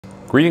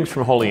Greetings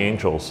from Holy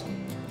Angels.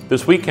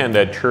 This weekend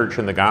at church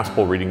in the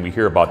gospel reading we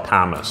hear about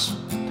Thomas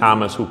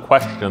who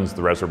questions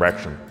the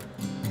resurrection.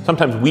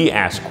 Sometimes we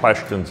ask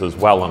questions as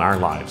well in our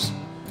lives,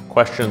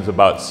 questions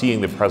about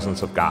seeing the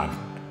presence of God.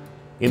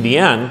 In the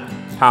end,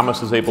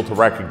 Thomas is able to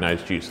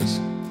recognize Jesus.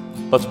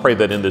 Let's pray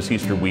that in this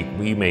Easter week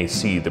we may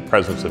see the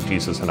presence of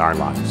Jesus in our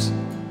lives.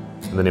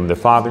 In the name of the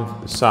Father,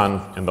 the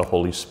Son, and the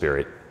Holy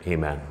Spirit.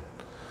 Amen.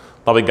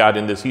 Loving God,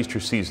 in this Easter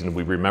season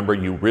we remember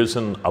you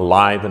risen,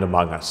 alive, and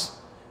among us.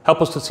 Help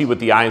us to see with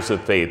the eyes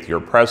of faith your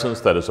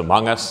presence that is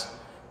among us.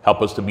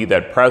 Help us to be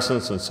that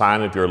presence and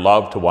sign of your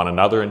love to one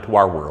another and to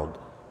our world.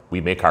 We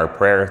make our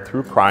prayer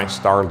through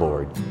Christ our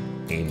Lord.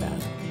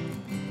 Amen.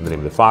 In the name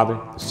of the Father,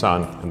 the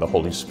Son, and the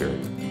Holy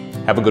Spirit.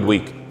 Have a good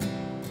week.